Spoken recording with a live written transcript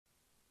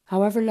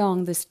However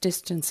long this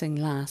distancing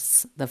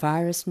lasts, the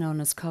virus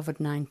known as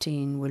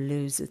COVID-19 will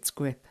lose its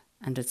grip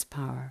and its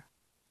power.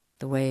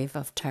 The wave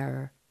of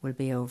terror will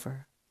be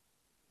over.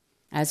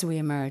 As we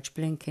emerge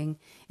blinking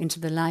into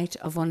the light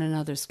of one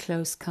another's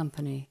close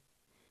company,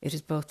 it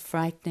is both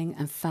frightening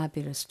and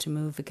fabulous to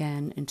move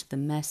again into the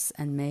mess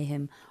and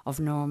mayhem of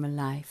normal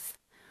life,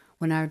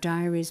 when our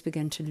diaries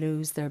begin to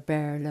lose their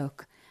bare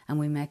look and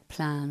we make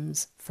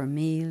plans for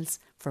meals,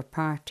 for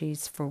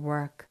parties, for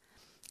work,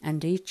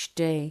 and each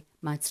day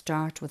might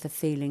start with a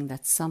feeling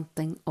that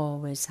something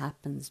always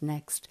happens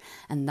next,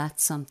 and that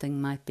something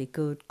might be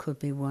good, could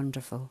be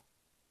wonderful.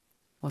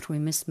 What we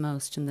miss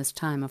most in this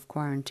time of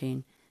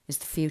quarantine is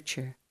the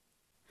future.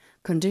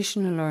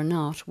 Conditional or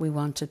not, we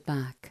want it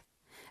back.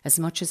 As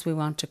much as we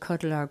want to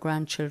cuddle our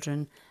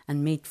grandchildren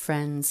and meet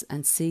friends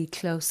and see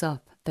close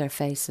up their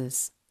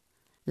faces.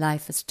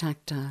 Life is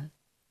tactile.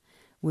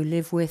 We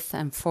live with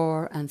and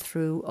for and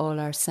through all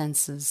our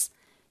senses.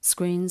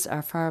 Screens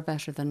are far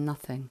better than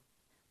nothing,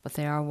 but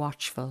they are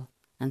watchful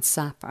and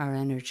sap our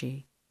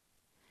energy.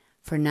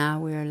 For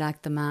now we are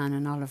like the man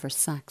in Oliver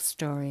Sacks'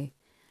 story,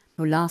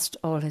 who lost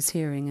all his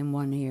hearing in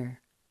one ear.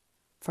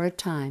 For a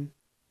time,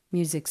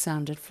 music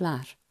sounded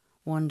flat,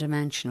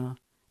 one-dimensional,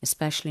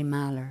 especially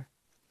Mahler,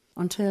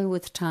 until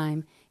with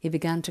time he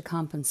began to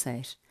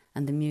compensate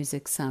and the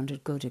music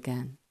sounded good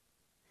again.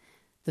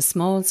 The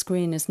small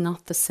screen is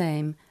not the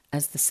same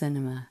as the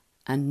cinema,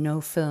 and no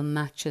film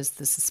matches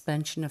the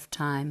suspension of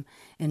time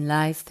in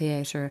live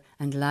theatre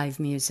and live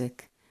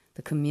music,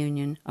 the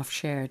communion of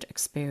shared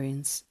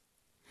experience.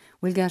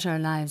 We'll get our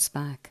lives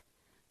back,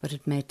 but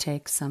it may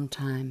take some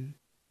time.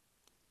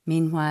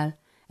 Meanwhile,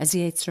 as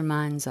Yeats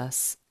reminds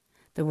us,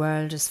 the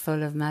world is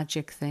full of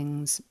magic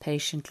things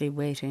patiently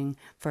waiting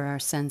for our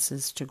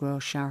senses to grow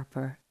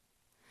sharper.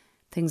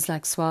 Things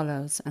like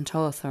swallows and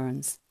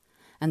hawthorns,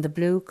 and the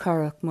blue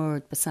curragh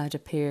moored beside a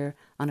pier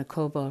on a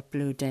cobalt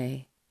blue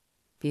day.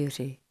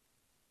 Beauty,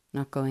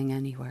 not going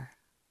anywhere.